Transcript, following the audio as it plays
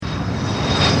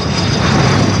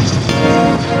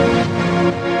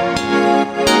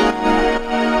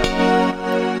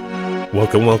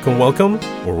Welcome,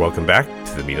 or welcome back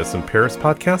to the Meet Us in Paris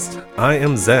podcast. I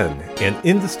am Zen, and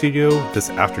in the studio this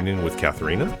afternoon with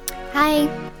Katharina. Hi.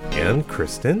 And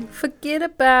Kristen. Forget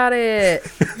about it.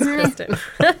 Kristen.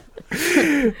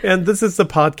 And this is the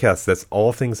podcast that's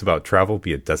all things about travel,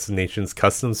 be it destinations,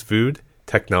 customs, food,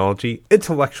 technology,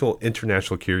 intellectual,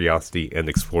 international curiosity, and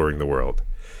exploring the world.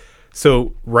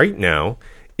 So right now,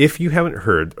 if you haven't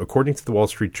heard, according to the Wall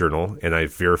Street Journal, and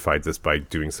I've verified this by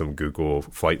doing some Google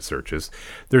flight searches,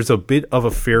 there's a bit of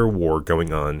a fare war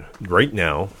going on right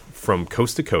now from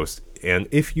coast to coast. And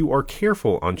if you are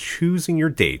careful on choosing your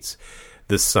dates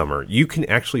this summer, you can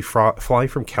actually fly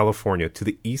from California to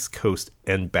the East Coast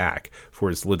and back for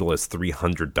as little as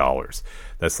 $300.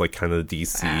 That's like kind of the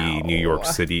DC, Wow. New York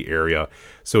City area.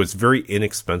 So it's very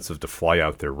inexpensive to fly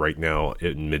out there right now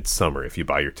in midsummer if you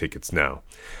buy your tickets now.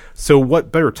 So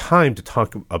what better time to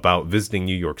talk about visiting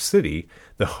New York City,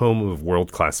 the home of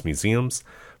world-class museums,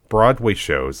 Broadway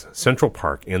shows, Central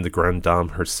Park, and the Grande Dame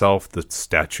herself, the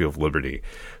Statue of Liberty.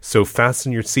 So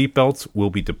fasten your seatbelts. We'll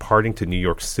be departing to New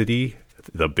York City,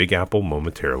 the Big Apple,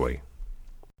 momentarily.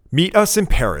 Meet Us in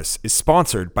Paris is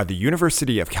sponsored by the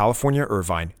University of California,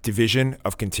 Irvine Division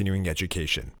of Continuing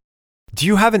Education. Do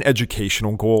you have an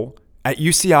educational goal? At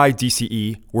UCI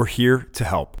DCE, we're here to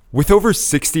help. With over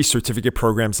 60 certificate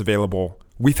programs available,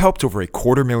 we've helped over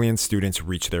 250,000 students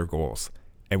reach their goals,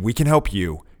 and we can help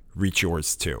you reach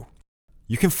yours too.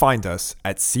 You can find us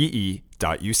at ce.uci.edu.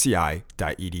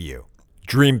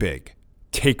 Dream big,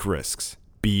 take risks,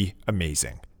 be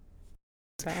amazing.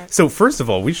 So first of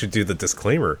all, we should do the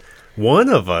disclaimer. One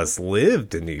of us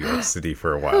lived in New York City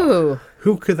for a while.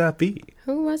 Who could that be?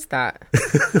 Who was that?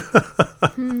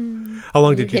 How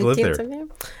long did you live there?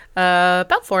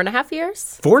 About 4.5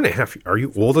 years. 4.5. Are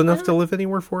you old enough to live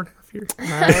anywhere 4.5 years?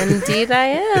 Indeed, I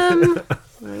am.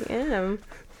 I am.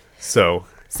 So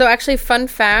actually, fun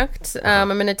fact, I'm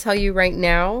going to tell you right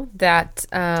now that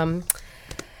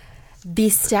the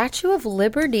Statue of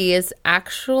Liberty is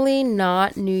actually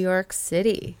not New York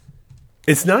City.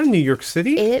 it's not in New York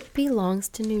City? It belongs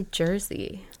to New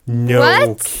Jersey. No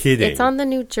What? kidding. It's on the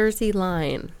New Jersey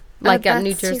line, like a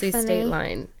New that's too Jersey funny. state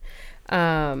line.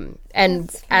 And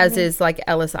That's as funny. is like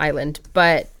Ellis Island.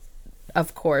 But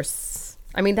of course,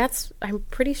 I mean, I'm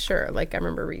pretty sure, like I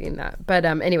remember reading that. But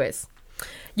anyways,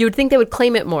 you would think they would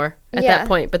claim it more at Yeah. that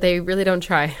point, but they really don't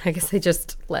try. I guess they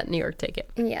just let New York take it.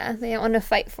 Yeah, they don't want to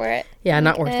fight for it. Yeah,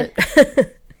 not Okay. worth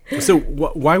it. So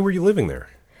why were you living there?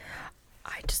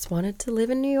 I just wanted to live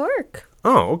in New York.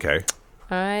 Oh, okay.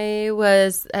 I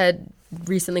had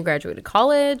recently graduated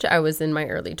college. I was in my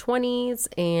early 20s,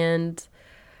 and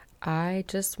I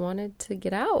just wanted to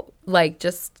get out, like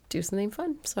just do something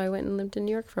fun. So I went and lived in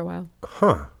New York for a while.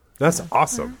 Huh. That's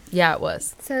awesome. Yeah, it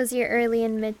was. So it was your early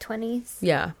and mid 20s.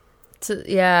 Yeah. So,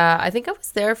 yeah, I think I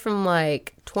was there from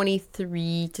like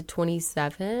 23 to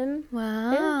 27.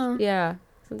 Wow. Yeah,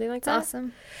 something like that. That's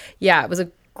awesome. Yeah, it was a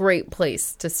great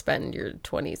place to spend your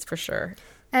 20s for sure.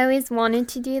 I always wanted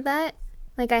to do that.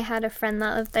 Like, I had a friend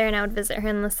that lived there, and I would visit her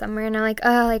in the summer, and I'm like,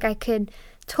 oh, like, I could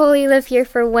totally live here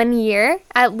for 1 year.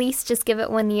 At least just give it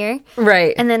 1 year.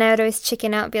 Right. And then I would always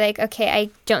chicken out and be like, okay, I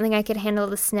don't think I could handle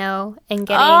the snow and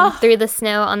getting through the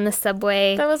snow on the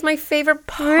subway. That was my favorite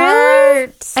part.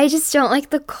 Really? I just don't like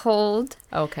the cold.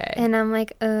 Okay. And I'm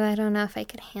like, oh, I don't know if I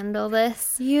could handle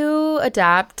this. You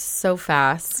adapt so I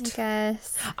fast.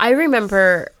 guess. I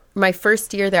remember my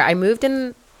first year there. I moved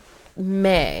in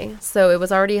May, so it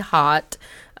was already hot.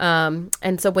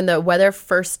 And so when the weather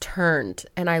first turned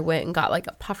and I went and got like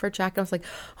a puffer jacket, I was like,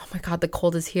 oh my God, the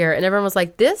cold is here. And everyone was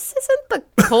like, this isn't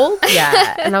the cold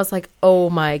yet. And I was like, oh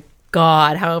my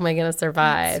God, how am I going to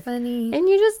survive? It's funny. And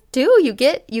you just do. You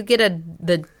get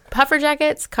the puffer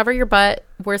jackets, cover your butt,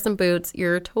 wear some boots.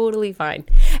 You're totally fine.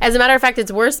 As a matter of fact,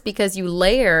 it's worse because you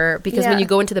layer, because when Yeah. you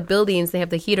go into the buildings, they have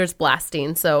the heaters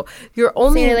blasting. So you're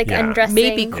only So you're like Yeah. undressing.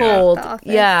 maybe the cold. office.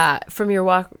 Yeah, from your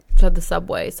walk to the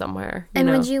subway somewhere. And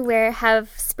know? would you have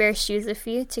spare shoes with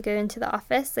you to go into the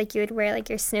office? Like, you would wear like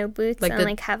your snow boots Like and the-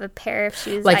 like have a pair of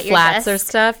shoes like at your flats or desk?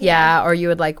 stuff? Yeah. Or you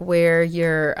would like wear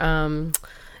your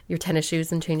tennis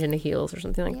shoes and change into heels or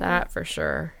something like that for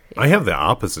sure. I have the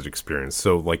opposite experience.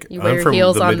 So, like, You I'm wear your from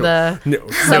heels the on middle. the I'm-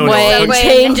 subway and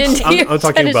change into I'm your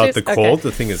talking tennis about shoes. the Okay. cold.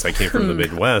 The thing is, I came from the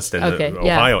Midwest and Okay,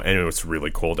 yeah. Ohio, and it was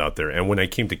really cold out there. And when I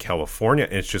came to California,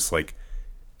 it's just like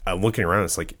I'm looking around,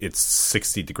 it's like, it's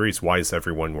 60 degrees. Why is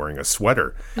everyone wearing a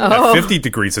sweater? At 50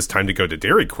 degrees, it's time to go to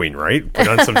Dairy Queen, right? Put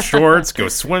on some shorts, go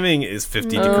swimming. It's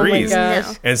 50 degrees.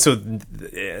 gosh. And so,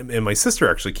 and my sister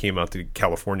actually came out to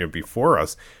California before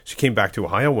us. She came back to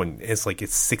Ohio when it's like,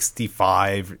 it's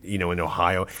 65, in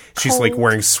Ohio. She's like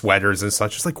wearing sweaters and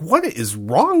such. It's like, what is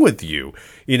wrong with you?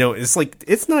 It's like,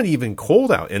 it's not even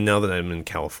cold out. And now that I'm in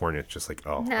California, it's just like,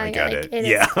 oh, Now I you're get like, it. it is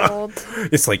Yeah. cold.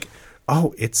 It's like,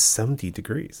 oh, it's 70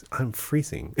 degrees. I'm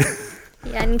freezing.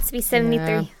 Yeah, it needs to be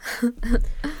 73.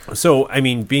 So, I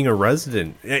mean, being a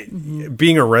resident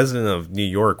of New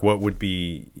York, what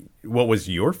was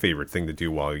your favorite thing to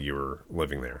do while you were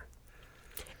living there?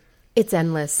 It's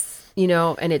endless,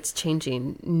 and it's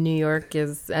changing. New York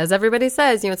is, as everybody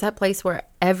says, it's that place where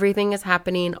everything is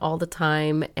happening all the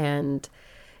time, and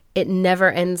it never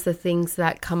ends, the things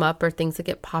that come up or things that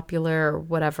get popular or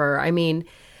whatever. I mean,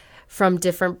 from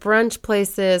different brunch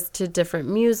places to different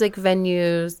music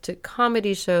venues to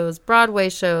comedy shows, Broadway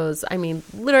shows,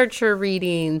 literature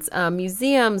readings,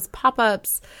 museums,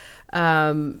 pop-ups,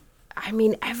 everything.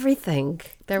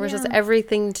 There was just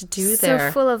everything to do there.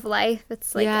 So full of life.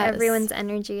 It's like Yes. everyone's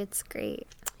energy. It's great.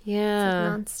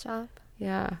 Yeah. It's like nonstop.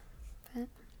 Yeah. But-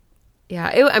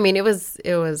 Yeah. It was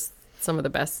some of the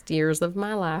best years of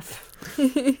my life.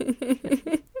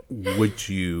 Would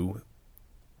you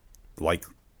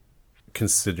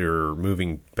consider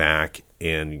moving back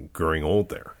and growing old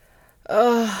there?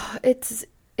 It's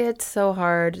so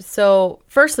hard. So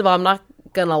first of all, I'm not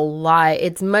gonna lie.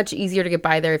 It's much easier to get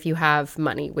by there if you have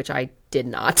money, which I did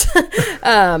not.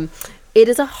 It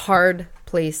is a hard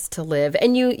place to live.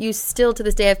 And you still to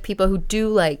this day have people who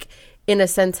do in a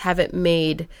sense have it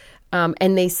made. And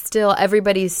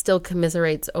everybody still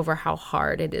commiserates over how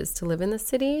hard it is to live in the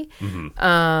city.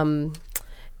 Mm-hmm.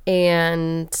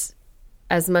 And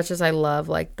as much as I love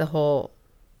the whole,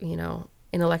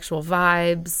 intellectual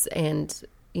vibes and,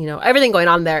 everything going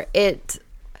on there, it's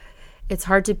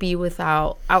hard to be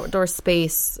without outdoor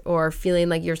space or feeling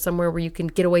like you're somewhere where you can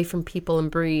get away from people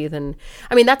and breathe. And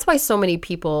that's why so many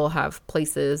people have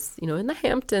places, in the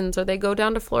Hamptons, or they go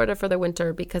down to Florida for the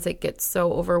winter because it gets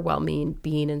so overwhelming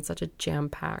being in such a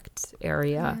jam-packed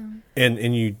area. Yeah.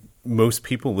 And most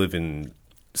people live in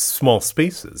small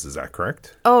spaces. Is that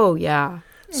correct? Oh, yeah.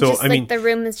 So, just the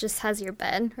room has your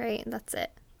bed, right? That's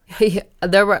it. Yeah,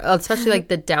 there were, especially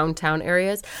the downtown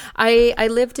areas. I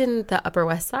lived in the Upper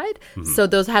West Side, so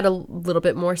those had a little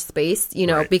bit more space,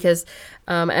 Right. because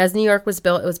as New York was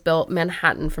built, it was built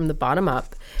Manhattan from the bottom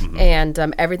up, and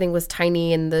everything was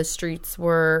tiny, and the streets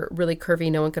were really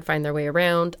curvy. No one could find their way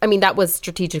around. That was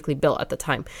strategically built at the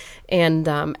time,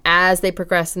 and as they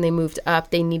progressed and they moved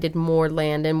up, they needed more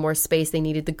land and more space. They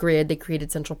needed the grid. They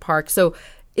created Central Park. So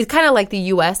it's kind of like the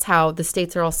U.S., how the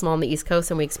states are all small on the East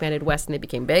Coast and we expanded west and they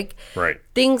became big. Right.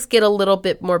 Things get a little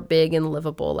bit more big and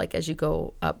livable, as you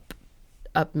go up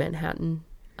Manhattan.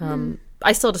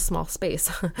 I still had a small space,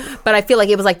 but I feel like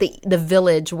it was the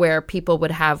village where people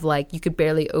would have you could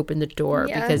barely open the door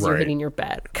because you're Right. hitting your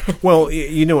bed. Well,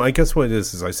 I guess what it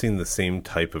is I've seen the same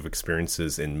type of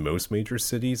experiences in most major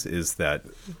cities. Is that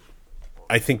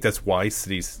I think that's why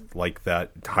cities like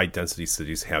that, high-density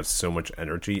cities, have so much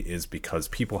energy, is because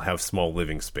people have small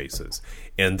living spaces,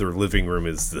 and their living room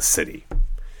is the city.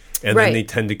 And Right. then they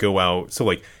tend to go out. So,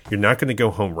 you're not going to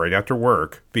go home right after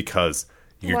work because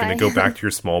you're going Why? to go back to your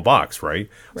small box, right?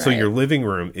 So Right. your living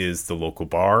room is the local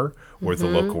bar or the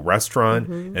local restaurant,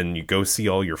 and you go see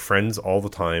all your friends all the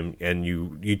time, and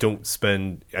you don't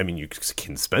spend, you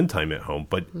can spend time at home,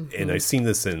 but, and I've seen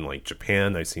this in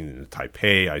Japan, I've seen it in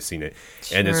Taipei, I've seen it,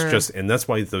 and it's Sure. just, and that's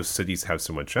why those cities have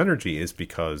so much energy, is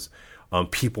because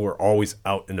people are always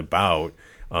out and about,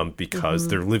 because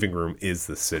their living room is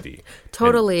the city.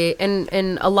 Totally.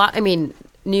 And a lot,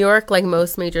 New York, like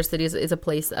most major cities, is a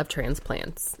place of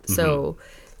transplants. So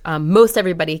most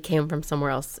everybody came from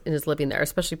somewhere else and is living there,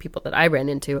 especially people that I ran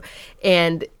into.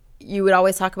 And you would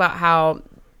always talk about how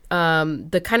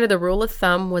the rule of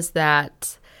thumb was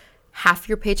that half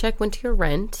your paycheck went to your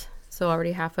rent. So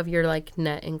already half of your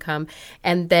net income.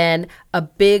 And then a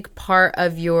big part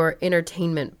of your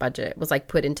entertainment budget was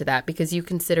put into that, because you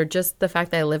consider just the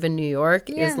fact that I live in New York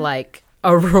is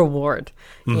a reward.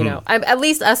 At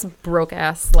least us broke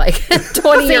ass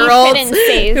 20-year-olds couldn't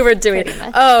save, who were doing pretty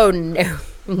much. Oh no.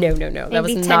 That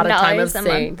was Maybe not a time of $10 a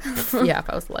saying. month. Yeah, if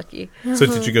I was lucky. So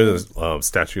did you go to the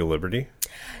Statue of Liberty?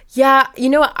 Yeah,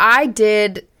 I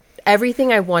did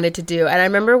everything I wanted to do. And I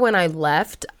remember when I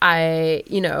left,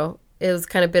 it was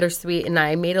kind of bittersweet, and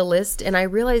I made a list, and I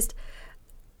realized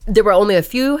there were only a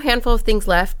few handful of things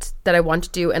left that I wanted to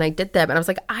do, and I did them. And I was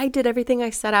like, I did everything I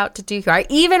set out to do here. I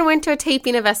even went to a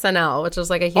taping of SNL, which was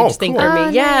like a huge thing cool. for me. Oh,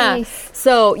 Yeah. nice.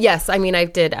 So, yes, I mean, I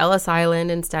did Ellis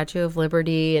Island and Statue of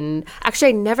Liberty. And actually,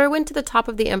 I never went to the top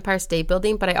of the Empire State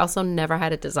Building, but I also never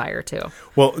had a desire to.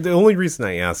 Well, the only reason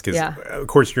I ask is, Yeah. of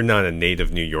course, you're not a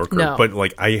native New Yorker, No. but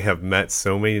like I have met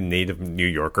so many native New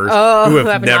Yorkers who who have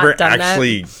have never not done that.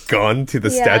 actually gone to the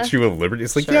Yeah. Statue of Liberty.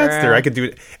 It's like, yeah, it's there. Sure. I could do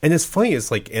it. And it's funny.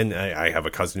 It's like, and I have a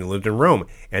cousin who lived in Rome,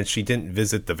 and she didn't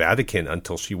visit the Vatican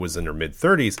until she was in her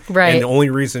mid-30s. Right. And the only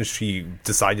reason she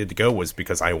decided to go was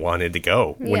because I wanted to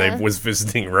go when I Yeah. was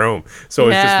visiting Rome. So I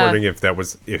was just Yeah. wondering if that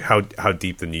was how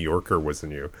deep the New Yorker was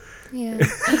in you. Yeah.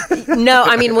 No,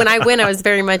 I mean, when I went, I was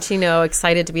very much,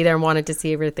 excited to be there and wanted to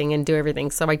see everything and do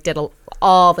everything. So I did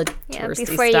all the Yeah. touristy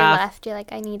Before you stuff. left, you're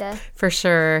like, I need to For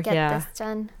sure. get Yeah. this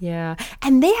done. Yeah.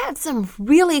 And they have some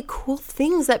really cool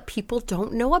things that people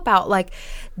don't know about. Like,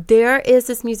 there is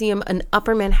this museum in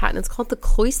Upper Manhattan. It's called the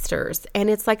Cloisters. And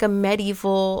it's like a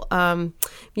medieval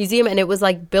museum. And it was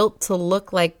like built to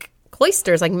look like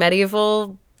cloisters, like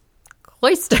medieval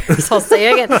cloisters. I'll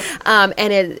say again.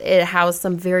 And it housed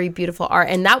some very beautiful art.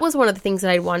 And that was one of the things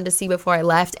that I wanted to see before I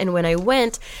left. And when I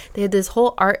went, they had this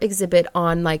whole art exhibit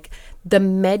on like the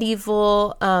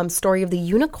medieval story of the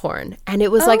unicorn. And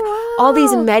it was like all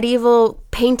these medieval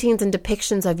paintings and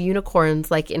depictions of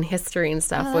unicorns like in history and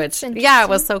stuff, Oh, that's which, yeah, it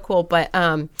was so cool. But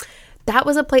that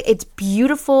was a place. It's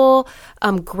beautiful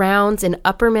grounds in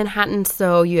Upper Manhattan.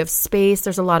 So you have space.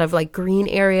 There's a lot of like green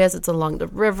areas. It's along the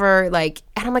river. Like,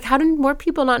 and I'm like, how did more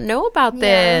people not know about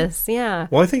Yeah. this? Yeah.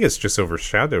 Well, I think it's just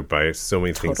overshadowed by so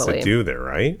many things to Totally. do there,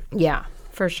 right? Yeah,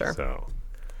 for sure. So,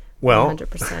 well,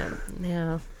 100%.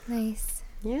 Yeah. Nice.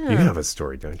 Yeah. you have a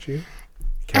story, don't you?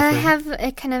 I Catherine? have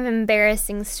a kind of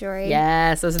embarrassing story.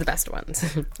 Yes, those are the best ones.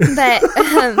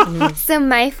 But so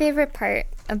my favorite part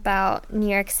about New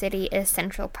York City is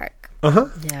Central Park.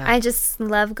 Yeah. I just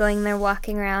love going there,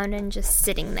 walking around, and just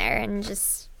sitting there, and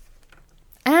just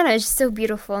I don't know, it's just so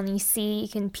beautiful. And you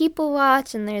can people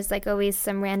watch, and there's like always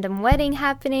some random wedding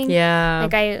happening. Yeah.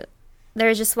 Like there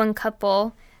was just one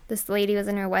couple. This lady was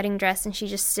in her wedding dress, and she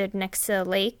just stood next to the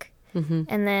lake. Mm-hmm.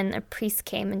 And then a priest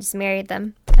came and just married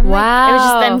them. I'm Wow. Like, it was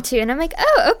just them two. And I'm like,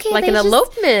 oh, okay. like they an just-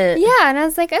 elopement. Yeah. And I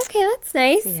was like, okay, that's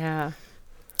nice. Yeah.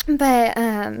 But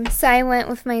so I went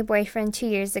with my boyfriend 2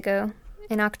 years ago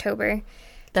in October.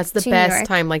 That's the to New best York.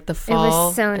 time, like the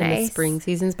fall so and the nice. spring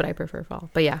seasons, but I prefer fall.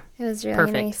 But yeah. It was really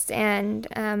Perfect. nice. And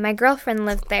my girlfriend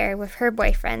lived there with her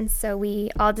boyfriend. So we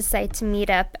all decided to meet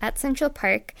up at Central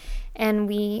Park. And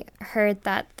we heard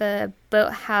that the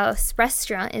Boathouse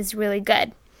restaurant is really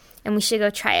good. And we should go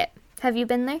try it. Have you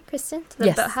been there, Kristen? To the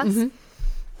Yes. Boathouse? Mhm.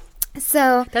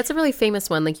 So That's a really famous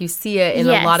one. Like you see it in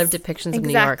a yes, lot of depictions of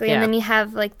New York. exactly. Yeah. And then you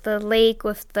have like the lake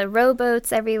with the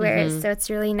rowboats everywhere. Mm-hmm. So it's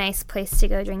a really nice place to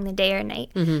go during the day or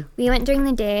night. We went during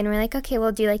the day and we're like, okay,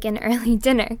 we'll do like an early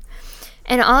dinner.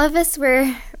 And all of us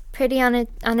were pretty on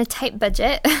a tight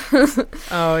budget.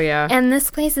 Oh, yeah. And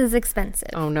this place is expensive.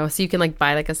 Oh, no. So you can like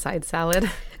buy like a side salad.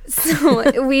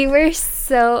 So we were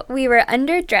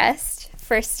underdressed.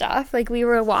 First off, like we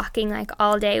were walking like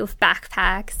all day with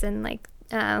backpacks and like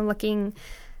looking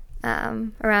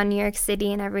around New York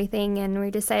City and everything, and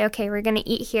we decide, okay, we're gonna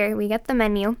eat here. We get the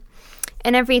menu,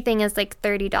 and everything is like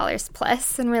 $30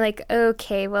 plus, and we're like,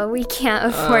 okay, well we can't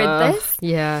afford this,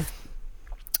 Yeah.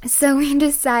 so we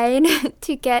decide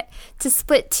to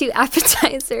split 2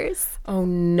 appetizers. Oh,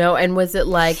 no. And was it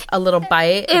like a little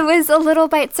bite? It was a little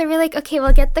bite, so we're like, okay,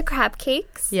 we'll get the crab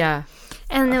cakes. Yeah.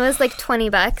 And it was like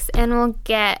 $20, and we'll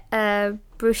get a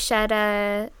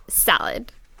bruschetta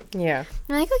salad. Yeah.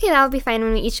 I'm like, okay, that'll be fine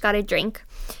when we each got a drink.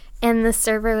 And the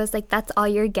server was like, that's all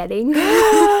you're getting.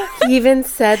 He even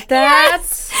said that?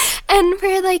 Yes. And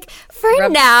we're like, for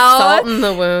Rub now. salt in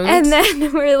the wound. And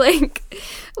then we're like,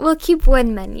 we'll keep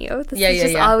one menu. This is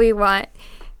just all we want.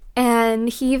 And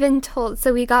he even told,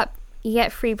 so you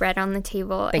get free bread on the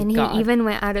table. Thank and he God. even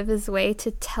went out of his way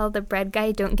to tell the bread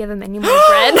guy, don't give him any more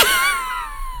bread.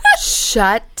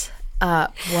 Shut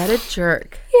up. What a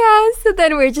jerk. Yeah, so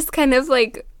then we're just kind of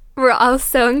like, we're all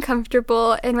so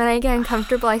uncomfortable. And when I get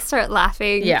uncomfortable, I start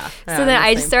laughing. Yeah. So then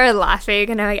I just started laughing,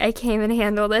 and I'm like, I can't even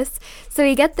handle this. So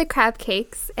we get the crab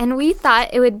cakes, and we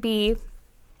thought it would be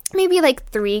maybe like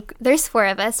 3. There's 4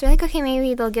 of us. We're like, okay,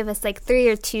 maybe they'll give us like 3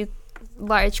 or 2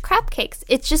 large crab cakes.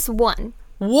 It's just 1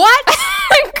 What?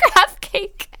 crab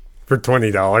cake. For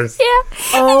 $20. Yeah.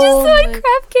 Oh just one my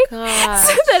crab cake. gosh.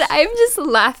 So that I'm just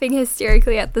laughing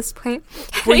hysterically at this point.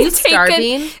 Were you We take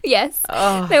starving? Yes.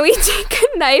 Oh. Then we take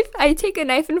a knife. I take a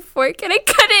knife and fork, and I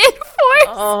cut it in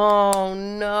 4. Oh,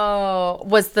 no.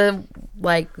 Was the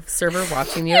like server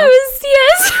watching you? It was,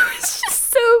 yes. It was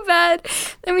just so so bad.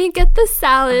 Then we get the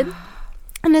salad,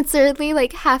 and it's literally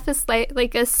like half a slice,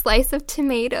 like a slice of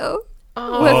tomato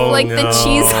with like the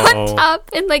cheese on top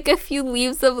and like a few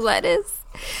leaves of lettuce.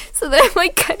 So then I'm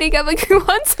like cutting up, like, who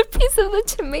wants a piece of the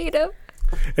tomato?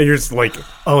 And you're just like,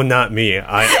 oh, not me.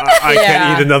 I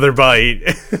can't eat another bite.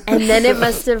 And then it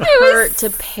must have hurt to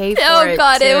pay for it. Oh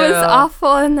God, too. it was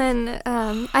awful. And then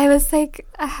I was like,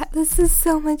 this is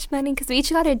so much money, because we each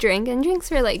got a drink, and drinks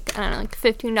were like, I don't know, like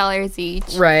 $15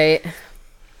 each, Right.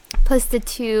 plus the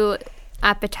 2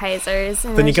 appetizers.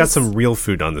 And Then I you got just- some real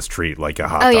food on the street, like a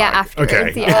hot Oh dog. yeah, afterwards.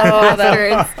 Okay. Yeah, Oh, that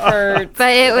afterwards. hurts.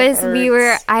 But it was,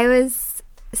 Hurts. I was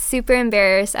super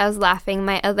embarrassed. I was laughing.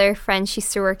 My other friend, she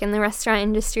used to work in the restaurant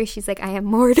industry. She's like, I am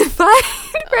mortified right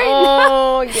now.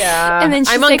 Oh, yeah. And then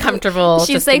she's I'm like, uncomfortable.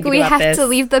 She's just like, thinking we about have this. to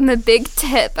leave them a big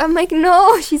tip. I'm like,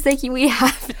 no. She's like, we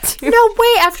have to. No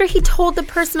way. After he told the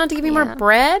person not to give me more Yeah.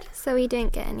 bread? So we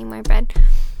didn't get any more bread.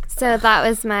 So that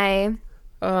was my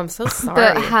Oh, I'm so sorry.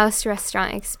 boathouse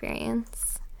restaurant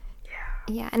experience.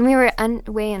 Yeah, and we were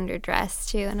way underdressed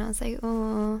too, and I was like,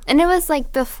 oh. And it was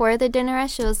like before the dinner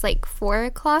rush. It was like 4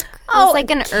 o'clock. It was like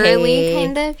an early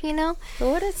kind of, you know.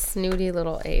 What a snooty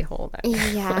little a-hole that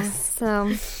guy Yeah, was.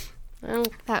 so Oh,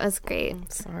 that was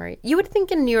great. sorry. You would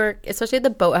think in New York, especially at the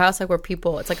boathouse, like where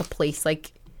people, it's like a place,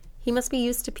 like he must be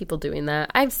used to people doing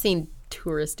that. I've seen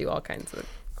tourists do all kinds of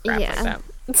crap like Yeah. that.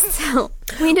 So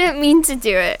we didn't mean to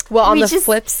do it. Well, on We the just-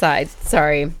 flip side,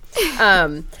 sorry.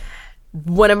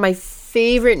 One of my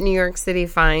favorite New York City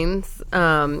finds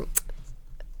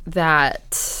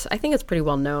that I think it's pretty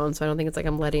well known, so I don't think it's like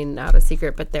I'm letting out a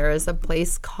secret, but there is a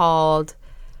place called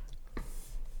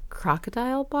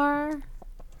Crocodile Bar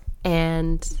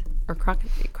or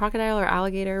Crocodile or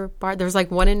Alligator Bar. There's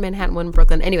like one in Manhattan, one in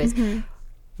Brooklyn. Anyways,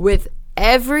 with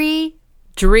every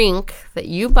drink that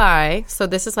you buy, so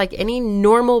this is like any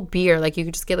normal beer, like you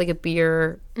could just get like a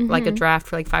beer, like a draft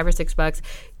for like $5 or $6,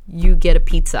 you get a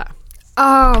pizza.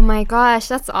 Oh my gosh,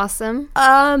 that's awesome.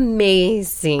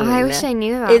 Amazing. I wish I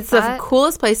knew about It's that. the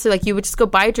coolest place. So like you would just go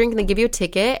buy a drink and they give you a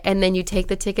ticket, and then you take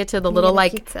the ticket to the little get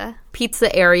a like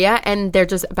pizza. area, and they're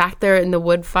just back there in the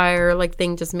wood fire like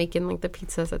thing, just making like the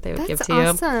pizzas that they would give That's to you.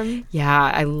 awesome. Yeah,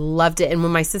 I loved it. And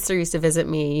when my sister used to visit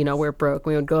me, you know, we're broke,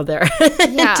 we would go there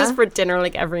Yeah. just for dinner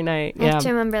like every night. I Yeah. have to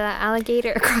remember that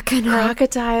alligator or crocodile.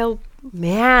 Crocodile.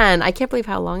 Man, I can't believe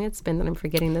how long it's been that I'm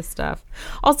forgetting this stuff.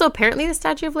 Also, apparently the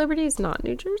Statue of Liberty is not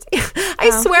New Jersey.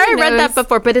 I swear I who read that knows?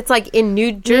 before, but it's like in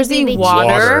New Jersey they water,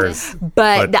 Waters,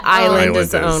 but the island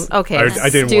is island own. is- Okay, I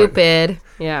didn't want- stupid.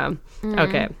 Yeah.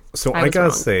 Okay. So I I was gotta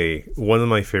wrong. say, one of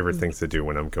my favorite things to do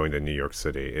when I'm going to New York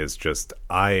City is just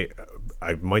I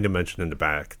might have mentioned in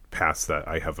the past that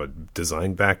I have a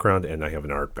design background and I have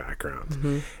an art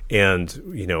background, and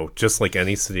you know, just like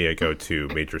any city I go to,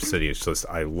 major city, it's just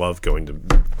I love going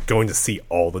to see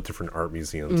all the different art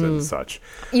museums and such.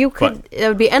 You could. It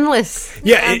would be endless.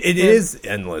 Yeah, it is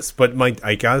endless. But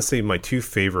I gotta say, my 2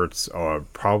 favorites are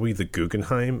probably the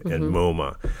Guggenheim and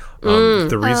MoMA.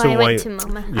 The reason I why, went to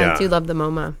MoMA. yeah, I do love the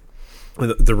MoMA.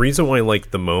 the reason why I like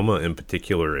the MoMA in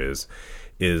particular is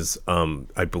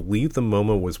I believe the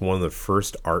MoMA was one of the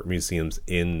first art museums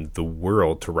in the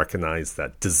world to recognize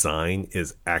that design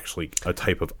is actually a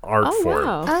type of art form.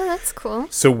 Wow. Oh, that's cool.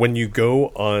 So when you go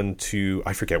on to,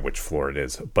 I forget which floor it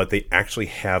is, but they actually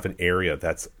have an area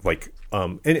that's like,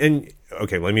 and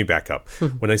okay, let me back up.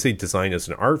 When I say design as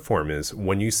an art form is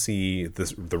when you see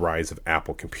the rise of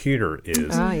Apple Computer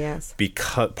is Oh, yes.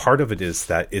 because part of it is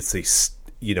that it's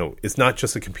it's not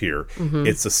just a computer.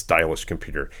 It's a stylish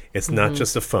computer. It's not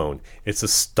just a phone. It's a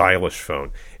stylish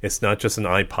phone. It's not just an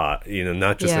iPod,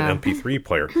 not just Yeah. an MP3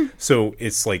 player. So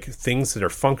it's like things that are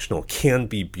functional can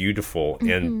be beautiful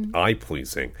and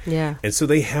eye-pleasing. Yeah. And so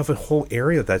they have a whole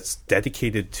area that's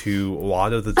dedicated to a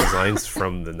lot of the designs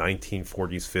from the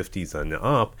 1940s, 50s and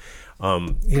up.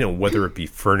 Whether it be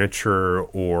furniture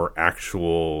or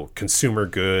actual consumer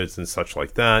goods and such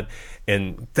like that.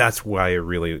 And that's why I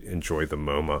really enjoy the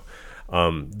MoMA.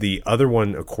 The other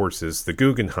one, of course, is the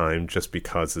Guggenheim, just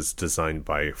because it's designed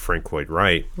by Frank Lloyd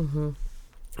Wright.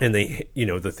 And they,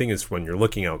 the thing is, when you're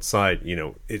looking outside,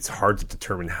 it's hard to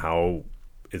determine how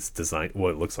it's designed, what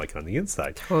it looks like on the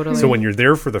inside. Totally. So when you're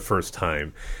there for the first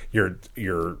time,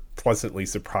 you're pleasantly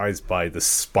surprised by the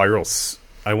spiral.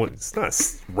 It's not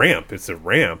a ramp. It's a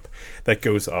ramp that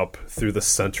goes up through the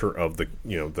center of the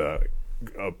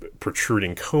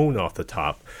protruding cone off the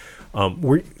top.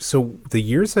 So the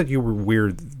years that you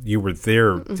were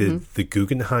there, did the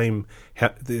Guggenheim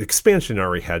the expansion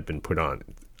already had been put on?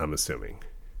 I'm assuming.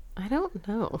 I don't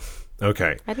know.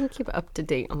 Okay. I didn't keep up to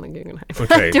date on the Guggenheim.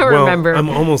 Okay. I don't remember. I'm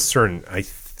almost certain.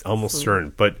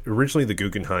 But originally the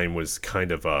Guggenheim was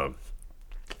kind of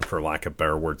for lack of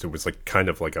better words, it was like kind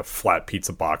of like a flat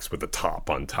pizza box with a top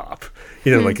on top.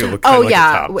 You know, like it looked kind of like a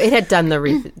top. It had done the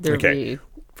Okay.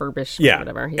 refurbished, Yeah.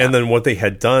 whatever. Yeah. And then what they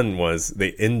had done was they,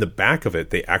 in the back of it,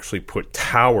 they actually put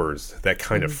towers that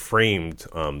kind of framed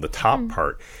the top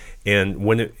part. And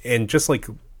when it, and just like,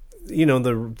 you know,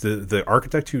 the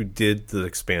architect who did the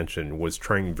expansion was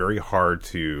trying very hard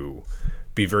to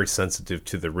be very sensitive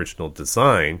to the original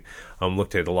design,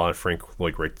 looked at a lot of Frank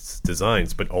Lloyd Wright's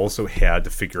designs, but also had to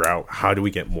figure out how do we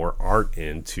get more art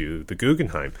into the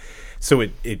Guggenheim. So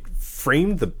it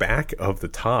framed the back of the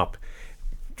top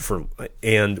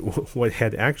and what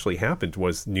had actually happened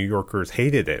was New Yorkers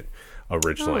hated it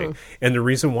originally. And the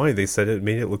reason why, they said it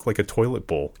made it look like a toilet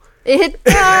bowl. It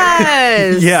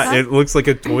does. Yeah, it looks like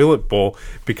a toilet bowl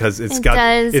because it's like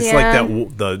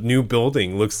that. The new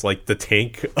building looks like the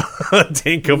tank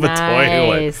of a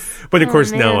toilet. But of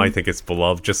course, now I think it's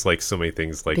beloved, just like so many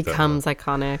things like becomes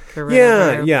iconic. Or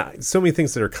whatever. Yeah. So many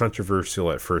things that are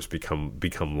controversial at first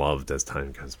become loved as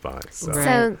time goes by. So,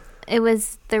 So it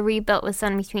was the rebuilt was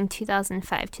done between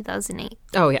 2005 2008.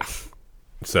 Oh yeah.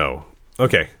 So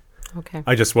okay. Okay.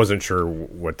 I just wasn't sure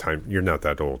what time. You're not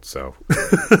that old, so.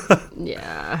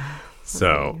 Yeah.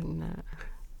 So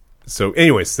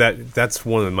anyways, that's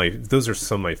one of my. Those are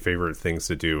some of my favorite things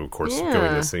to do. Of course,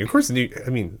 going to see. Of course,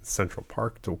 Central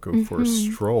Park to go for a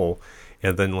stroll,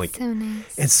 and then like, So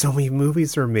nice. and so many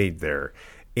movies are made there.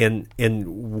 And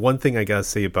one thing I gotta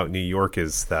say about New York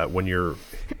is that when you're,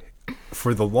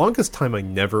 for the longest time, I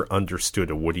never understood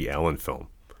a Woody Allen film.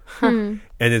 And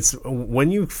it's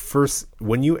when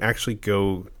you actually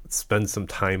go spend some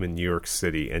time in New York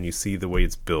City and you see the way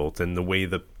it's built and the way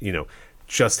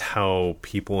just how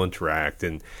people interact,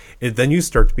 and then you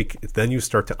start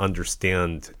to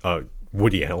understand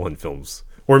Woody Allen films,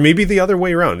 or maybe the other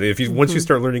way around. If you once you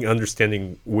start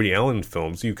understanding Woody Allen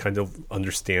films, you kind of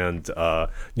understand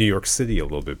New York City a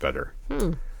little bit better.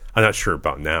 I'm not sure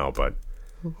about now, but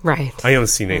Right. I haven't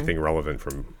seen anything relevant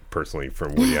personally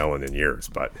from Woody Allen in years,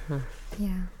 but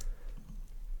Yeah.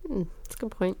 That's a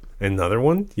good point. another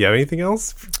one? You have anything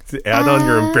else to add on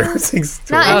your embarrassing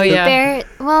story? Not yeah.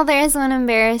 Well, there is one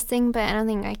embarrassing, but I don't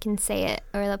think I can say it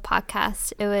or the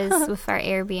podcast. It was with our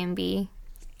Airbnb.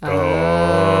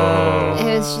 Oh. It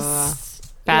was just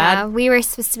Bad? Yeah, we were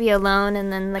supposed to be alone,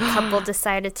 and then the couple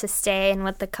decided to stay, and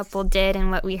what the couple did and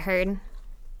what we heard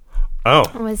Oh.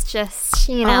 was just,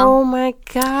 you know. Oh my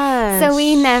gosh. So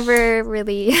we never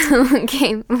really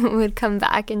would come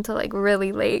back until like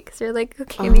really late, because we're like,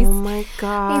 okay, Oh my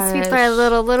gosh. these people are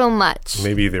a little much.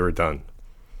 Maybe they were done.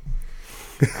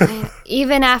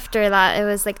 Even after that, it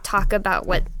was like talk about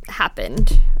what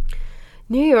happened.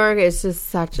 New York is just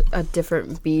such a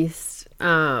different beast.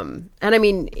 And I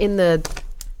mean, in the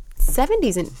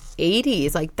 70s and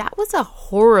 80s, like that was a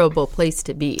horrible place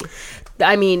to be.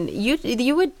 I mean,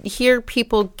 you would hear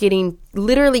people getting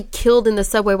literally killed in the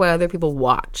subway while other people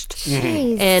watched.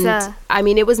 Jeez. And I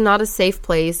mean, it was not a safe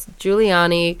place.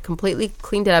 Giuliani completely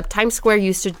cleaned it up. Times Square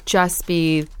used to just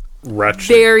be Wretched.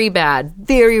 very bad,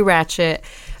 very ratchet.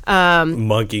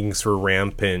 Muggings were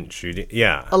rampant. Shooting.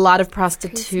 Yeah. A lot of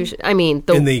prostitution. I mean,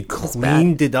 And they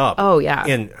cleaned it up. Oh, yeah.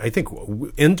 And I think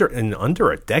in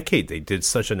under a decade, they did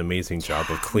such an amazing job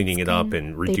of cleaning it up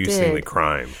and reducing did. the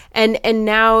crime. And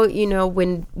now, you know,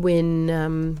 when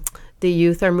the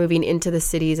youth are moving into the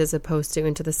cities as opposed to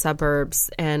into the suburbs,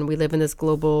 and we live in this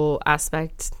global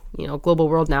aspect, you know, global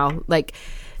world now, like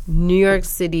New York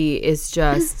City is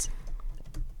just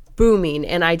booming.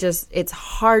 And it's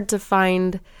hard to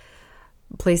find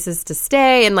places to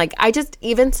stay. And like,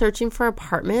 even searching for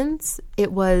apartments,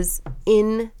 it was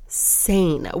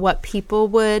insane what people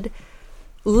would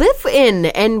live in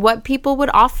and what people would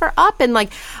offer up. And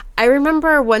like, I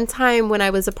remember one time when I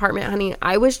was apartment hunting,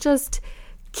 I was just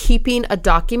keeping a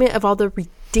document of all the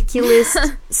ridiculous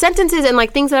sentences and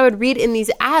like things that I would read in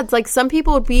these ads. Like some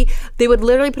people they would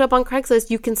literally put up on Craigslist,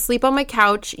 you can sleep on my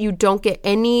couch, you don't get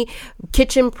any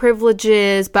kitchen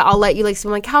privileges, but I'll let you like sleep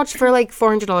on my couch for like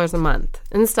 $400 a month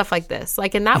and stuff like this.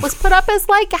 Like, and that was put up as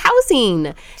like housing.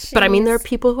 Jeez. But I mean, there are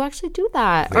people who actually do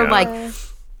that. Or like,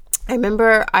 I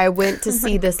remember I went to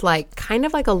see this like kind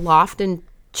of like a loft in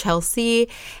Chelsea,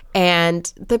 and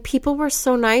the people were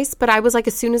so nice, but I was like,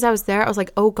 as soon as I was there, I was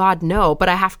like, oh God, no, but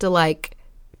I have to like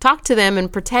talk to them and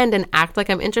pretend and act like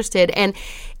I'm interested. And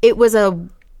it was a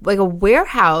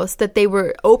warehouse that they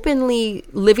were openly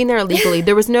living there illegally.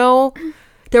 There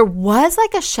was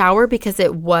like a shower because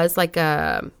it was like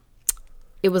a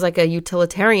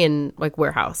utilitarian like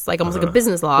warehouse, like almost like a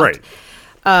business loft. Right.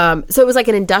 So it was like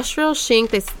an industrial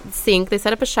sink. They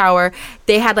set up a shower.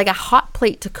 They had like a hot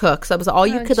plate to cook. So that was all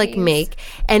you could like make.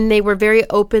 And they were very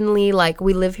openly like,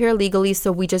 we live here legally,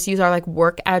 so we just use our like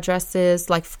work addresses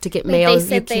like to get mail. They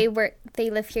said they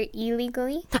live here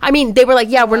illegally. I mean, they were like,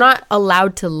 yeah, we're not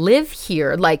allowed to live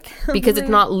here, like because it's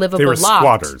not livable. They were lot.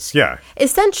 squatters, yeah.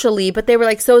 Essentially, but they were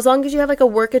like, so as long as you have like a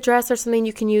work address or something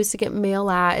you can use to get mail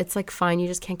at, it's like fine. You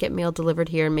just can't get mail delivered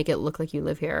here and make it look like you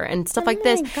live here and stuff like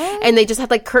this. God. And they just had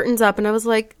like curtains up, and I was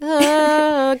like,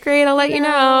 oh, great, I'll let you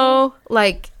know.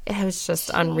 Like it was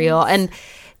just unreal. And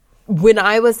when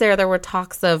I was there were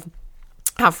talks of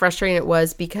how frustrating it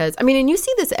was because, I mean, and you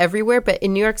see this everywhere, but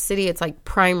in New York City, it's like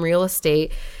prime real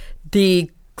estate.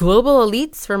 The global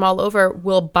elites from all over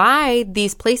will buy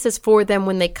these places for them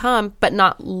when they come, but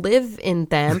not live in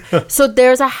them. So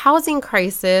there's a housing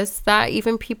crisis that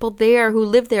even people there who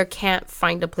live there can't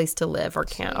find a place to live or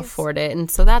can't afford it. And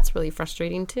so that's really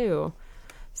frustrating too.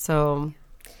 So...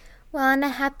 Well, on a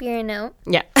happier note,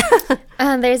 yeah.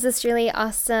 There's this really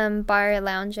awesome bar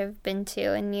lounge I've been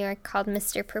to in New York called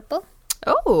Mr. Purple.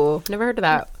 Oh, never heard of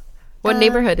that. What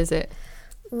neighborhood is it?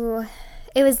 Ooh,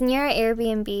 it was near our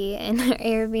Airbnb, and our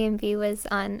Airbnb was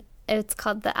on, it's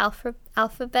called the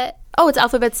Alphabet. Oh, it's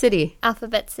Alphabet City.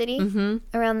 Alphabet City,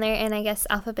 around there, and I guess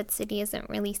Alphabet City isn't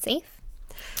really safe.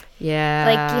 Yeah.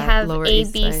 Like you have Lower A,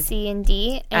 East B, Side. C, and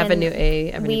D. And Avenue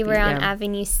A, Avenue we B, were on yeah.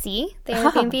 Avenue C, the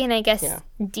Airbnb, and I guess Yeah.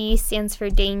 D stands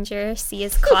for danger, C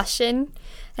is caution.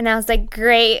 And I was like,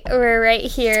 great, we're right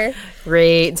here.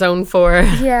 Great, Zone 4.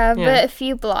 Yeah, but a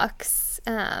few blocks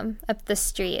up the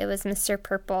street, it was Mr.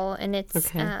 Purple, and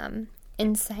it's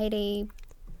inside a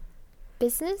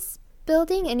business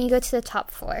building, and you go to the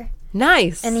top floor.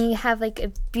 Nice. And you have like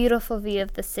a beautiful view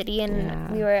of the city,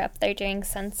 and we were up there during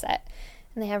sunset.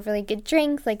 And they have really good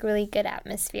drinks, like really good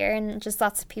atmosphere, and just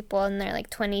lots of people in their like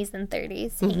 20s and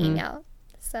 30s hanging out.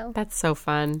 So That's so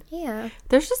fun. yeah.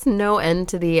 There's just no end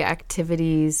to the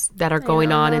activities that are going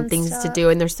know, on and things to nonstop. do,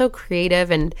 and they're so creative.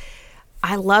 And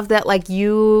I love that, like,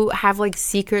 you have like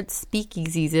secret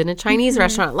speakeasies in a Chinese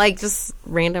restaurant, like just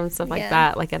random stuff like Yeah.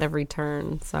 that, like at every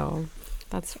turn. So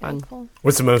that's fun. Cool.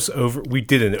 What's the most we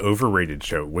did an overrated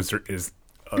show. Is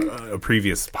a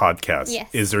previous podcast. Yes.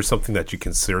 Is there something that you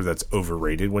consider that's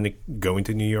overrated when going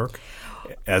to New York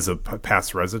as a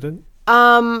past resident?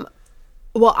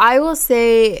 Well, I will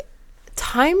say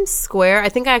Times Square. I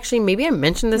think maybe I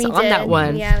mentioned this We on that did.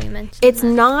 one. Yeah, we mentioned It's that.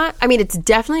 not, I mean, it's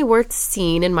definitely worth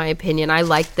seeing in my opinion. I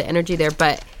like the energy there,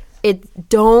 but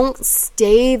don't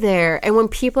stay there. And when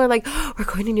people are like, oh, we're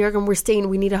going to New York and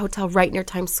we need a hotel right near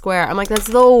Times Square. I'm like, that's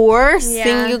the worst Yeah.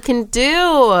 thing you can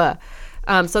do.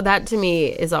 So that to me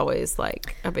is always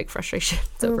like a big frustration.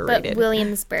 It's overrated. But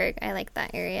Williamsburg, I like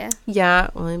that area. Yeah,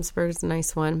 Williamsburg is a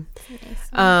nice one.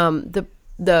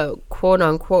 The quote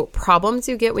unquote problems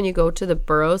you get when you go to the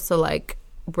boroughs, so like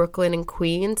Brooklyn and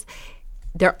Queens,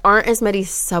 there aren't as many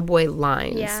subway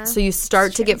lines. Yeah, so you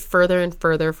start to get further and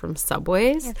further from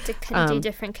subways. You have to do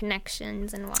different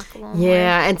connections and walk a little more.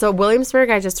 Yeah, and so Williamsburg,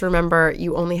 I just remember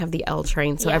you only have the L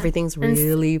train, so Yeah. everything's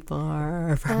really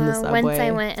far from the subway. Once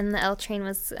I went and the L train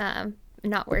was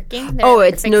not working. They Oh, were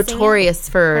it's fixing notorious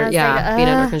I for was being like,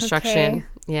 under construction. okay.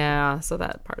 Yeah, so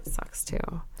that part sucks too.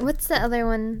 What's the other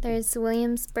one? There's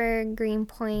Williamsburg,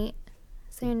 Greenpoint.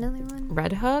 Is there another one?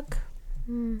 Red Hook?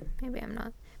 Maybe I'm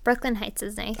not. Brooklyn Heights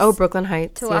is nice. Oh, Brooklyn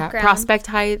Heights. To walk around. Prospect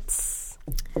Heights.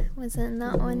 Wasn't in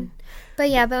that one. But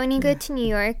yeah, but when you go to New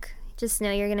York, just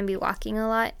know you're going to be walking a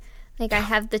lot. Like I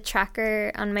have the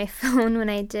tracker on my phone when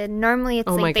I did. Normally it's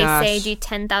Oh my like they say gosh. do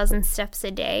 10,000 steps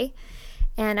a day.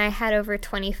 And I had over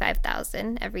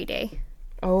 25,000 every day.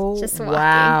 Oh, Just walking.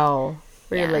 wow.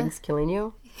 Were your Yeah. legs killing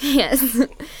you? Yes.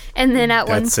 And then at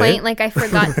one That's point, it? like I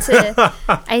forgot to,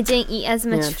 I didn't eat as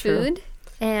much Yeah, true. food.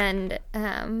 And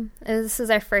this was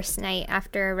our first night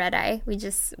after a red eye. We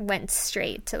just went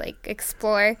straight to like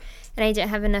explore. And I didn't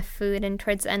have enough food. And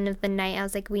towards the end of the night, I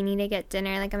was like, we need to get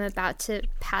dinner. Like I'm about to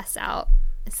pass out.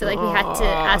 So like we had to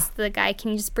ask the guy,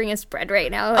 can you just bring us bread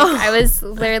right now? Like I was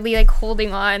literally like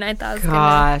holding on. I thought I was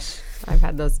Gosh, I've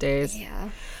had those days. gonna. Yeah.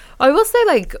 I will say,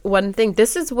 like, one thing.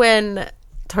 This is when,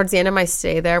 towards the end of my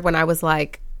stay there, when I was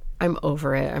like, I'm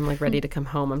over it. I'm like ready to come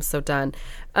home. I'm so done.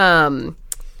 Like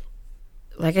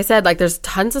I said, like there's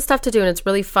tons of stuff to do and it's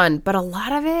really fun, but a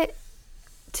lot of it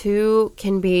too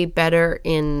can be better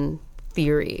in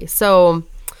theory. So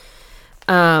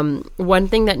one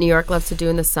thing that New York loves to do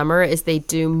in the summer is they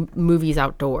do movies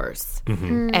outdoors.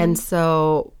 And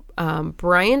so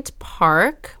Bryant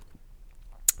Park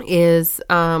is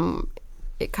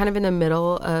kind of in the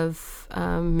middle of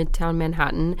Midtown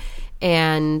Manhattan,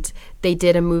 and they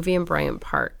did a movie in Bryant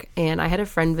Park. And I had a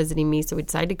friend visiting me, so we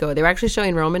decided to go. They were actually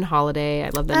showing Roman Holiday. I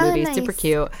love that movie. It's super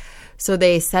cute. So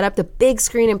they set up the big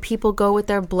screen and people go with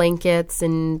their blankets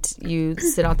and you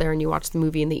sit out there and you watch the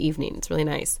movie in the evening. It's really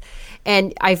nice.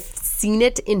 And I've seen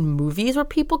it in movies where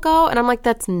people go and I'm like,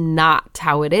 that's not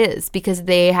how it is, because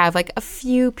they have like a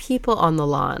few people on the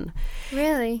lawn.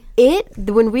 Really?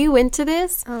 When we went to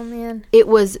this, Oh, man. it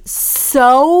was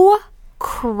so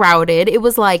crowded. It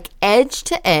was like edge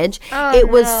to edge. Oh, it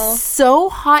was no. so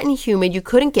hot and humid. You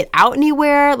couldn't get out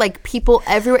anywhere. Like people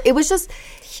everywhere. It was just...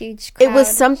 Huge crowd. It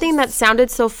was something that sounded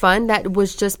so fun that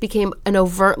was just became an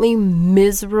overtly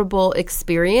miserable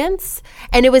experience.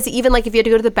 And it was even like if you had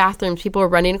to go to the bathroom, people were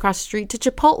running across the street to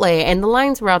Chipotle and the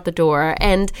lines were out the door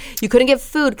and you couldn't get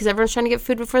food because everyone's trying to get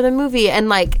food before the movie. And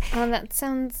like, Oh, that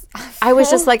sounds awful. I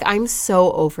was just like, I'm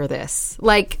so over this.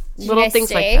 Like Did little you guys things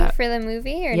stay like that. for the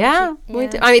movie? Or Yeah, did you, we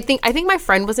did. I think my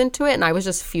friend was into it and I was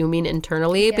just fuming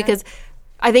internally because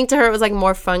I think to her it was like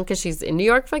more fun because she's in New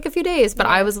York for like a few days. But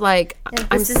I was like,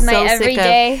 I'm This so is my sick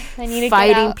everyday. I need to of get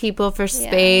fighting out. people for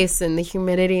space and the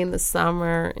humidity in the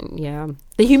summer. And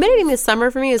the humidity in the summer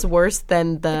for me is worse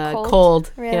than the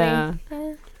cold. Really? Yeah.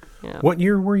 What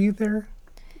year were you there,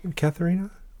 Katharina?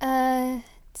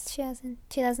 It's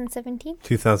 2017.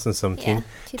 2017. Yeah,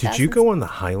 Did you go on the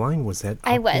High Line? Was that?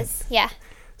 I up there? was, yeah.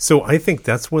 So I think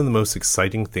that's one of the most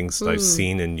exciting things that I've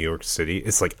seen in New York City.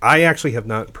 It's like I actually have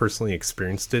not personally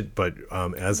experienced it, but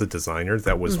as a designer,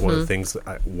 that was one of the things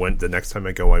the next time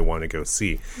I go, I want to go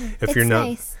see. If It's you're not,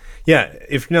 nice.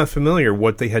 if you're not familiar,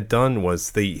 what they had done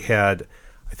was they had,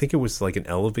 I think it was like an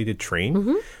elevated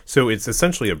train. So it's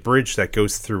essentially a bridge that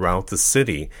goes throughout the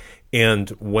city, and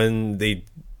when they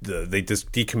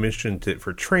just decommissioned it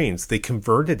for trains, they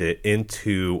converted it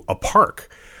into a park.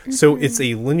 So it's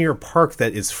a linear park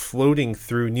that is floating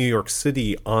through New York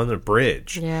City on a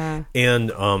bridge. Yeah.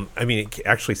 And, I mean, it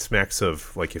actually smacks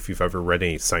of, like, if you've ever read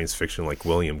any science fiction like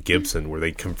William Gibson, where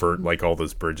they convert, like, all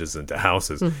those bridges into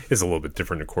houses. It's a little bit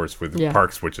different, of course, with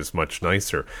parks, which is much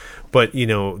nicer. But, you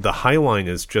know, the High Line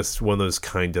is just one of those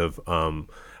kind of...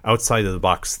 outside of the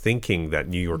box thinking that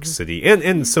New York City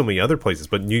and so many other places,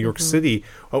 but New York City,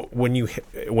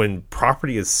 when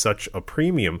property is such a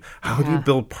premium, how do you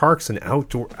build parks and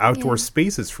outdoor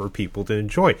spaces for people to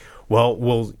enjoy? Well,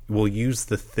 we'll use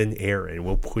the thin air and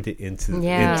we'll put it into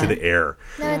the air.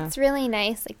 No, it's really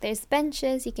nice. Like there's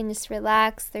benches, you can just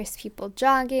relax. There's people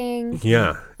jogging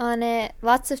on it.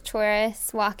 Lots of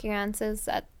tourists walking around, so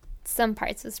that some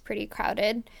parts is pretty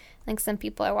crowded. Like some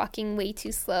people are walking way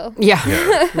too slow. Yeah.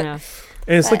 And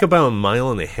it's like about a mile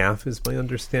and a half is my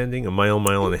understanding. A mile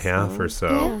and a half or so.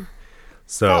 Yeah.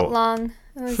 So Not long.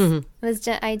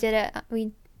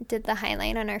 We did the High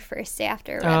Line on our first day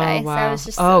after Red Eye. So I was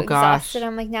just so exhausted.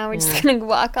 I'm like, now we're just going to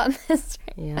walk on this.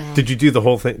 Did you do the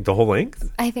whole thing, the whole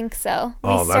length? I think so.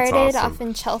 Oh, we that's started awesome. off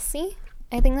in Chelsea.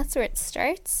 I think that's where it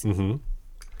starts. Mm-hmm.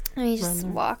 And we just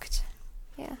walked.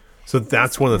 Yeah. So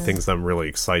that's one of the things I'm really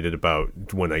excited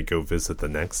about when I go visit the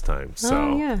next time.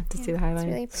 So to see the High Line.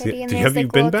 It's really pretty. And have there's you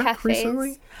like been little back cafes.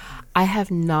 recently? I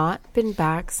have not been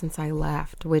back since I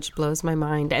left, which blows my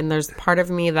mind. And there's part of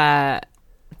me that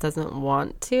doesn't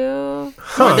want to.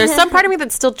 Or there's some part of me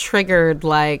that's still triggered,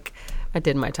 like I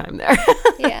did my time there.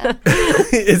 Yeah.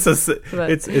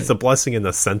 it's a blessing and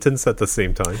a sentence at the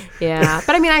same time. Yeah,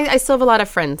 but I mean, I still have a lot of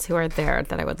friends who are there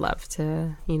that I would love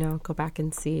to, go back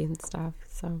and see and stuff.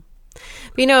 So,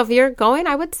 but if you're going,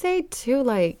 I would say too,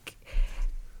 like,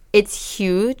 it's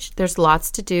huge. There's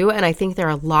lots to do, and I think there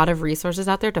are a lot of resources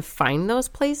out there to find those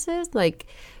places. Like,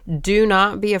 do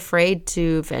not be afraid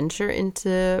to venture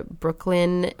into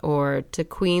Brooklyn or to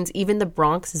Queens. Even the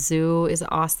Bronx Zoo is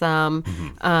awesome.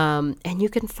 And you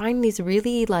can find these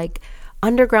really, like,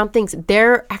 underground things.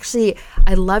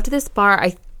 I loved this bar.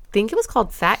 I think it was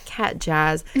called Fat Cat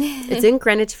Jazz. It's in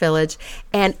Greenwich Village,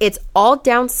 and it's all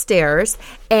downstairs.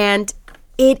 And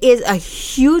it is a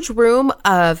huge room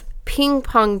of ping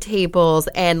pong tables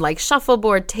and like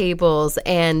shuffleboard tables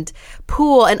and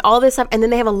pool and all this stuff, and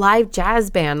then they have a live jazz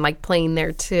band like playing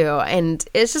there too, and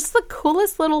it's just the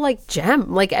coolest little like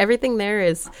gem. Like everything there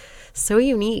is so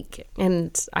unique,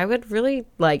 and I would really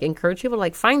like encourage people to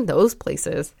like find those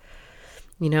places.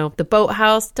 The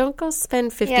Boathouse, don't go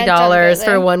spend $50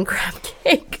 for one crab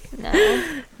cake.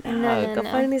 No, go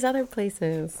find these other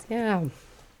places. Yeah.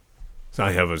 So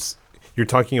I have you're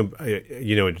talking about,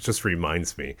 it just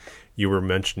reminds me, you were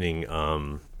mentioning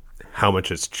how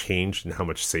much it's changed and how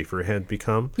much safer it had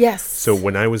become. Yes. So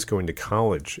when I was going to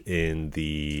college in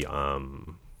the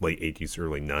late 80s,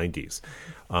 early 90s.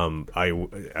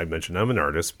 I mentioned I'm an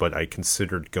artist, but I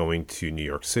considered going to New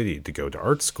York City to go to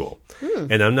art school.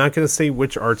 And I'm not going to say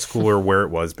which art school or where it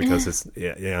was because it's,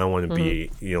 I don't want to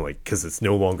be, because it's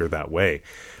no longer that way.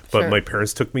 But my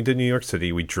parents took me to New York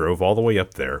City. We drove all the way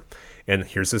up there. And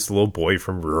here's this little boy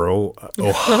from rural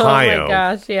Ohio. Oh my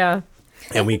gosh, yeah.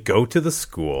 And we go to the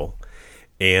school,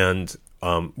 and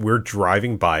we're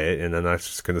driving by it, and I'm not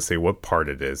just going to say what part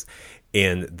it is.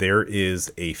 And there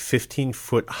is a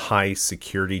 15-foot high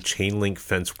security chain link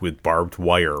fence with barbed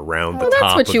wire around the top of the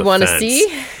fence. That's what you want to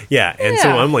see. Yeah, and so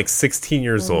I'm like 16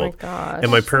 years old. Oh my gosh.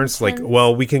 And my parents like,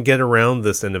 well, we can get around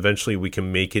this, and eventually we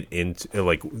can make it into,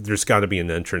 like, there's got to be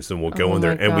an entrance, and we'll go in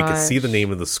there, and we can see the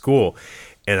name of the school.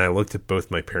 And I looked at both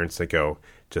my parents and I go,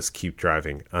 just keep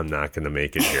driving. I'm not going to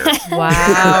make it here.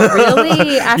 Wow,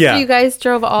 really? After you guys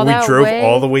drove all that way? We drove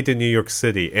all the way to New York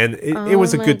City. And it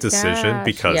was a good decision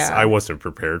because I wasn't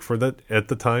prepared for that at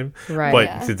the time. Right.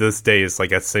 But to this day, it's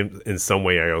like in some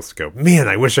way I also go, man,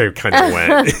 I wish I kind of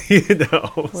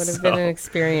went. Would have been an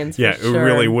experience for it sure.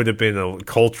 really would have been a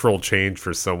cultural change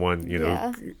for someone,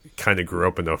 kind of grew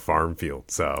up in a farm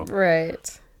field. So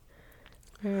Right.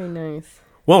 Very nice.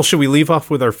 Well, should we leave off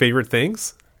with our favorite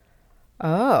things?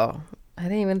 Oh, I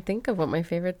didn't even think of what my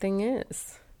favorite thing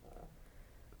is.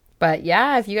 But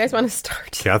yeah, if you guys want to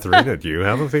start. Katharina, do you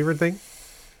have a favorite thing?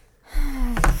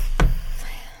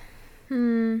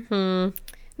 I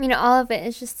mean, all of it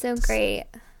is just so great.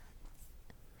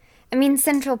 I mean,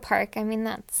 Central Park. I mean,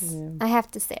 I have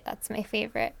to say that's my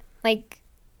favorite. Like,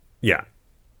 yeah,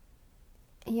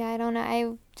 I don't know.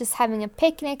 I just having a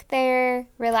picnic there,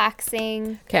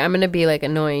 relaxing. Okay, I'm going to be like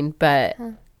annoying, but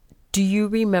do you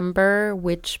remember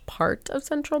which part of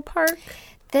Central Park?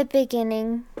 The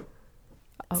beginning.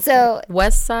 Okay. So,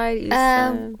 West side, east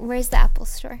side? Where's the Apple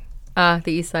store? The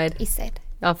east side. East side.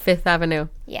 Oh, Fifth Avenue.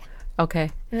 Yeah. Okay.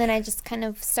 And then I just kind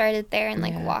of started there and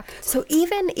like walked. So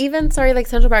even sorry, like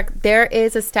Central Park, there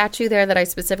is a statue there that I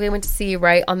specifically went to see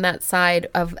right on that side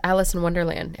of Alice in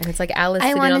Wonderland, and it's like Alice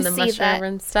sitting on the mushroom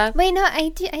and stuff. Wait, no,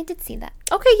 I did see that.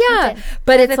 Okay, yeah, did.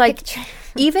 but I it's have a like picture.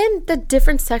 even the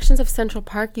different sections of Central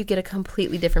Park, you get a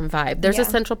completely different vibe. There's a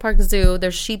Central Park Zoo.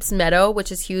 There's Sheep's Meadow,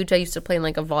 which is huge. I used to play in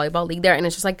like a volleyball league there, and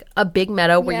it's just like a big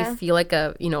meadow where you feel like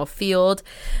a field,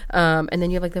 and then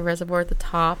you have like the reservoir at the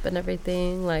top and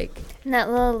everything, like And that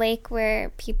little lake where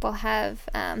people have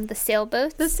the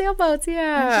sailboats. the sailboats. It's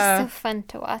Yeah, just so fun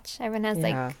to watch. Everyone has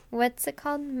like, what's it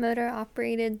called? Motor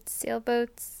operated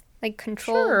sailboats, like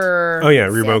controlled sure. Oh yeah,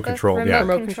 remote Sailboat, control.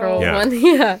 Remote control Yeah. one.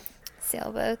 Yeah.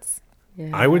 sailboats.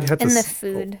 I would have to And the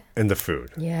food. And the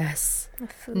food. Yes. The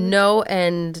food. No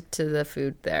end to the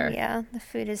food there. Yeah, the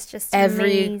food is just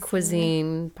Every amazing.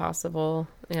 cuisine possible.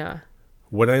 Yeah.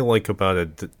 What I like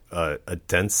about a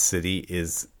dense city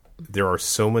is there are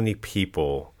so many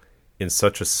people in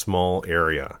such a small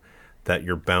area that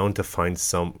you're bound to find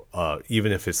some,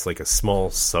 even if it's like a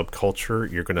small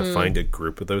subculture, you're going to find a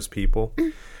group of those people.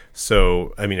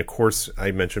 So, I mean, of course,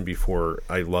 I mentioned before,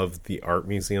 I love the art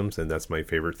museums, and that's my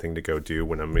favorite thing to go do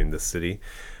when I'm in the city.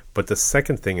 But the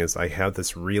second thing is I have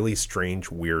this really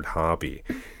strange, weird hobby.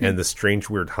 And the strange,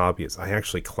 weird hobby is I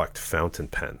actually collect fountain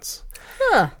pens.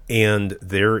 And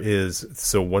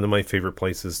so one of my favorite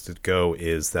places to go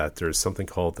is that there's something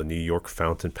called the New York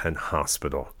Fountain Pen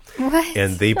Hospital. What?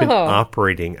 And they've been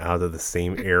operating out of the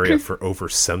same area for over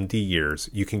 70 years.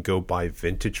 You can go buy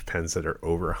vintage pens that are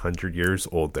over 100 years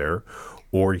old there,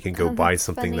 or you can go buy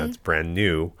something funny. that's brand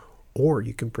new, or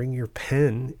you can bring your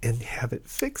pen and have it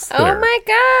fixed there. Oh my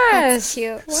gosh. That's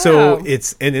cute. So Wow.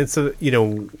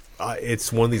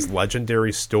 it's one of these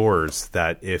legendary stores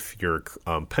that if you're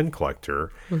a pen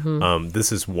collector,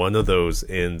 this is one of those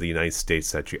in the United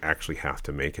States that you actually have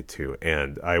to make it to.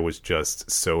 And I was just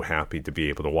so happy to be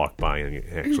able to walk by and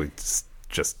actually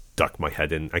just duck my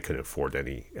head in. I couldn't afford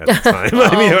any at the time.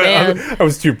 man. I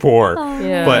was too poor.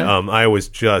 Yeah. But I was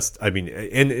just,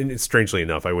 and strangely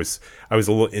enough, I was a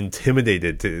little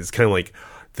intimidated. It's kind of like,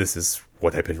 this is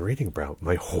what I've been reading about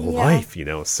my whole life,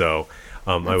 So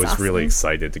I was really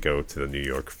excited to go to the New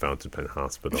York Fountain Pen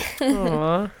Hospital.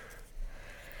 Aw.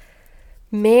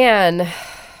 Man.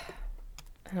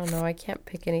 I don't know. I can't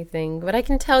pick anything. But I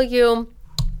can tell you,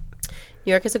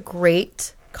 New York is a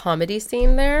great comedy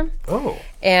scene there. Oh.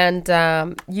 And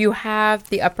you have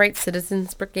the Upright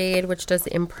Citizens Brigade, which does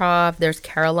improv. There's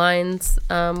Caroline's,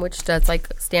 which does like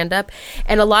stand up.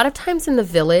 And a lot of times in the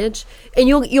Village, and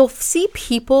you'll see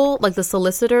people like the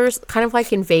solicitors, kind of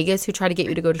like in Vegas, who try to get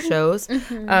you to go to shows.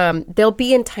 They'll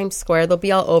be in Times Square. They'll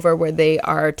be all over where they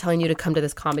are telling you to come to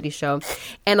this comedy show.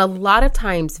 And a lot of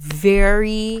times,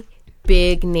 very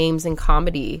big names in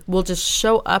comedy will just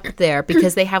show up there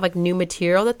because they have like new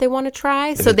material that they want to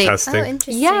try. So they testing. Oh,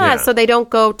 interesting. yeah, so they don't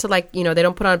go to like, they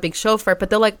don't put on a big show for it, but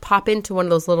they'll like pop into one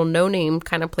of those little no-name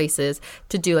kind of places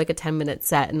to do like a 10-minute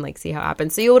set and like see how it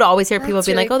happens. So you would always hear people That's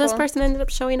being really like, oh, this cool. person ended up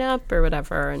showing up or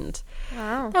whatever. And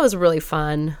Wow. that was really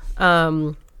fun.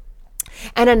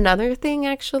 And another thing,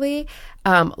 actually,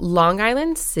 Long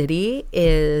Island City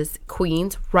is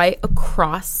Queens, right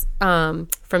across from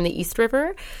the East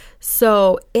River.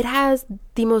 So it has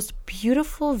the most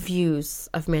beautiful views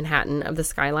of Manhattan, of the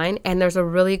skyline. And there's a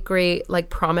really great like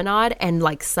promenade and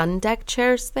like sun deck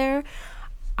chairs there.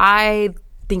 I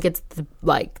think it's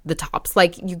the tops.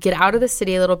 Like you get out of the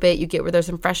city a little bit, you get where there's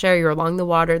some fresh air, you're along the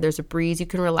water, there's a breeze, you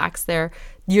can relax there.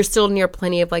 You're still near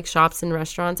plenty of like shops and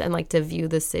restaurants and like to view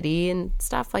the city and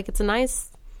stuff. Like it's a nice,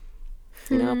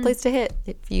 place to hit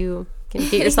if you can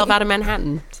get yourself out of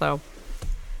Manhattan. So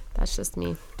that's just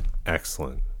me.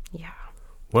 Excellent. Yeah.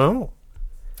 Well,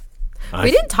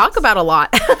 We didn't talk about a lot.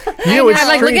 it's I'm like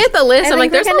strange. looking at the list. I I'm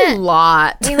like, think there's we're a gonna-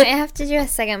 lot. We might have to do a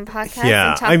second podcast.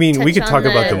 Yeah, and talk, I mean, we touch could talk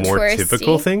on about the more touristy.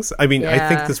 typical things. I mean, I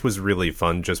think Yeah. this was really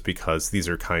fun just because these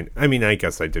are I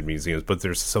guess I did museums, but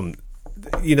there's some,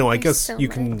 I guess so you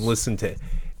can much. listen to,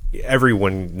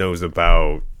 everyone knows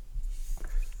about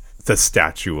the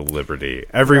Statue of Liberty.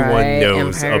 Everyone Right,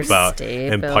 knows Empire about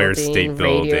State Empire State Radio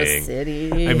Building.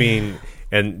 City. I mean,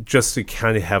 and just to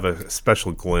kind of have a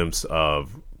special glimpse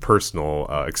of personal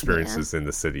experiences in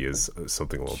the city is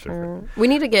something a little different. We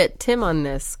need to get Tim on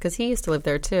this because he used to live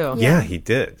there too. Yeah, he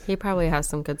did. He probably has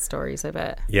some good stories, I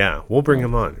bet. Yeah, we'll bring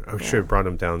him on. I should have brought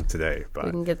him down today, but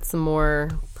We can get some more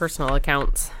personal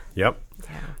accounts. yep.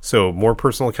 So more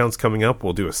personal accounts coming up.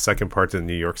 We'll do a second part in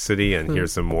New York City, and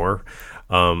here's some more.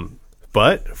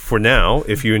 But for now,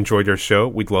 if you enjoyed our show,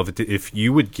 we'd love it if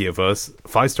you would give us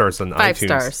 5 stars on 5 iTunes.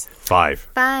 stars. 5.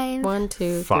 5. 1,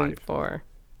 2, 3, 5. 4.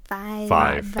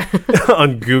 5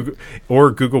 on Google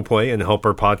or Google Play and help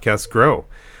our podcast grow.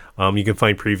 You can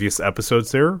find previous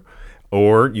episodes there,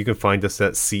 or you can find us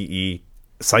at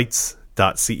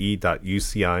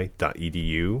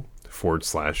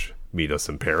sites.ce.uci.edu/meet us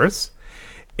in Paris.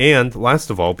 And last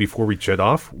of all, before we jet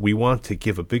off, we want to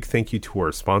give a big thank you to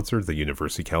our sponsor, the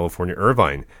University of California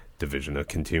Irvine Division of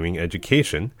Continuing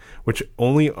Education, which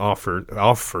only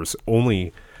offers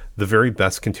only the very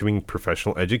best continuing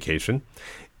professional education.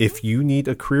 If you need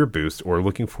a career boost or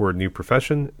looking for a new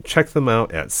profession, check them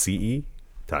out at ce.uci.edu,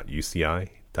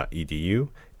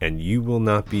 and you will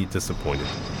not be disappointed.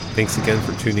 Thanks again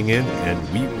for tuning in,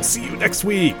 and we will see you next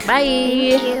week. Bye.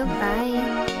 Thank you. Bye.